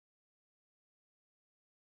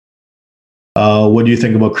What do you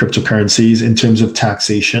think about cryptocurrencies in terms of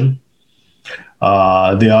taxation?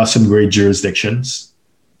 There are some great jurisdictions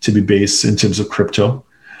to be based in terms of crypto.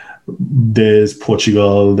 There's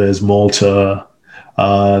Portugal, there's Malta,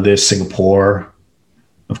 there's Singapore.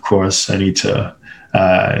 Of course, Singapore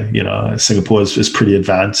is pretty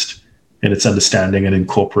advanced in its understanding and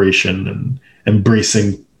incorporation and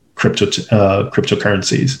embracing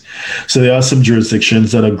cryptocurrencies. So there are some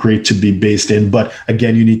jurisdictions that are great to be based in, but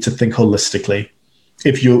again, you need to think holistically.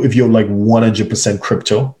 If you're like 100%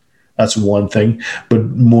 crypto, that's one thing. But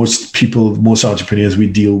most entrepreneurs we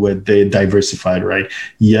deal with, they're diversified, right?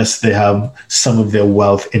 Yes, they have some of their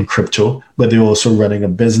wealth in crypto, but they're also running a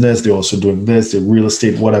business. They're also doing this, they're real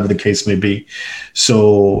estate, whatever the case may be.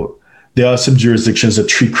 So there are some jurisdictions that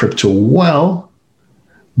treat crypto well,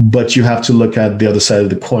 but you have to look at the other side of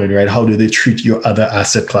the coin, right? How do they treat your other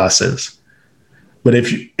asset classes? But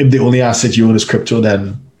if the only asset you own is crypto,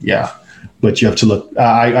 then yeah. But you have to look,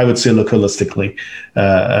 I would say look holistically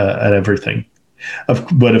at everything.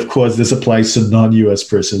 But of course, this applies to non-US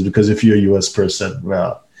persons, because if you're a US person,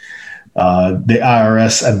 well, the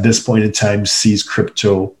IRS at this point in time sees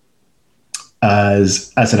crypto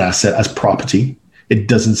as an asset, as property. It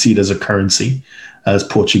doesn't see it as a currency, as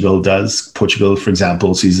Portugal does. Portugal, for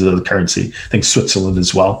example, sees it as a currency. I think Switzerland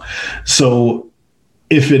as well. So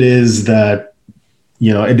if it is that,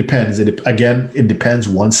 it depends. It depends.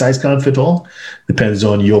 One size can't fit all. Depends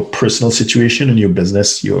on your personal situation and your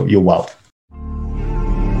business, your wealth.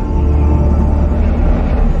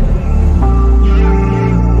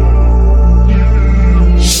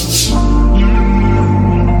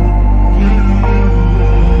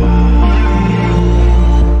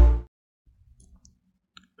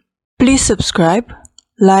 Please subscribe,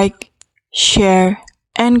 like, share,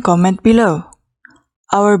 and comment below.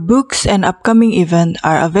 Our books and upcoming event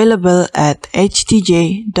are available at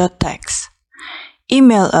htj.tax.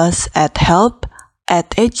 Email us at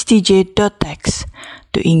help@htj.tax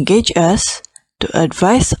to engage us, to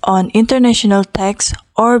advise on international tax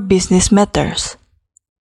or business matters.